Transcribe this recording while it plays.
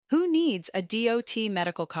needs a DOT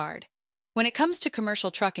medical card? When it comes to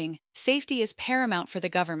commercial trucking, safety is paramount for the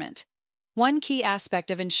government. One key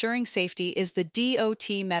aspect of ensuring safety is the DOT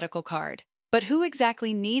medical card. But who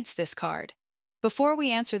exactly needs this card? Before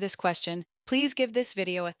we answer this question, please give this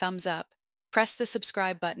video a thumbs up, press the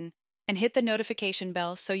subscribe button, and hit the notification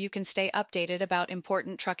bell so you can stay updated about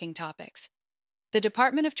important trucking topics. The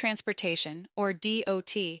Department of Transportation, or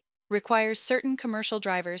DOT, requires certain commercial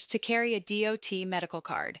drivers to carry a DOT medical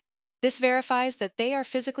card. This verifies that they are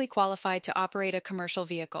physically qualified to operate a commercial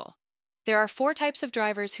vehicle. There are 4 types of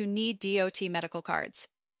drivers who need DOT medical cards.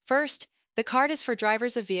 First, the card is for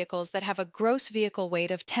drivers of vehicles that have a gross vehicle weight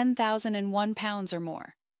of 10,001 pounds or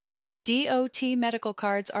more. DOT medical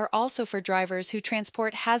cards are also for drivers who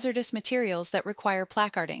transport hazardous materials that require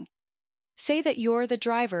placarding. Say that you're the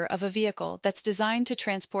driver of a vehicle that's designed to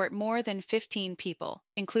transport more than 15 people,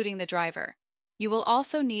 including the driver. You will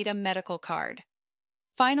also need a medical card.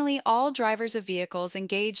 Finally, all drivers of vehicles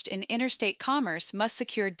engaged in interstate commerce must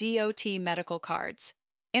secure DOT medical cards.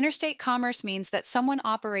 Interstate commerce means that someone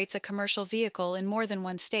operates a commercial vehicle in more than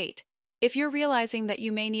one state. If you're realizing that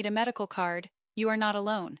you may need a medical card, you are not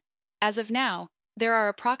alone. As of now, there are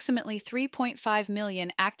approximately 3.5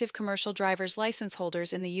 million active commercial driver's license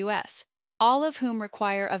holders in the U.S., all of whom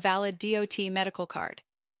require a valid DOT medical card.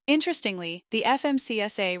 Interestingly, the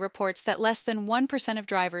FMCSA reports that less than 1% of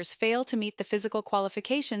drivers fail to meet the physical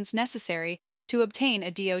qualifications necessary to obtain a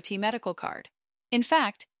DOT medical card. In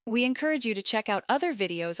fact, we encourage you to check out other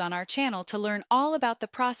videos on our channel to learn all about the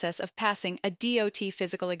process of passing a DOT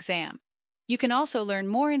physical exam. You can also learn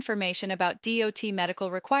more information about DOT medical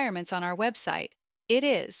requirements on our website. It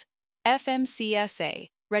is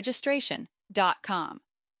fmcsaregistration.com.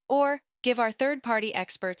 Or give our third-party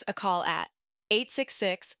experts a call at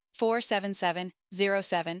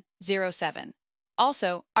 866-477-0707.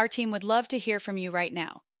 Also, our team would love to hear from you right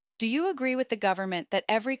now. Do you agree with the government that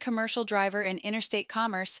every commercial driver in interstate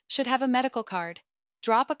commerce should have a medical card?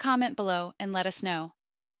 Drop a comment below and let us know.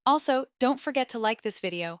 Also, don't forget to like this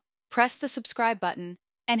video, press the subscribe button,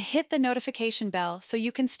 and hit the notification bell so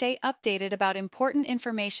you can stay updated about important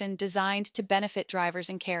information designed to benefit drivers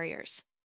and carriers.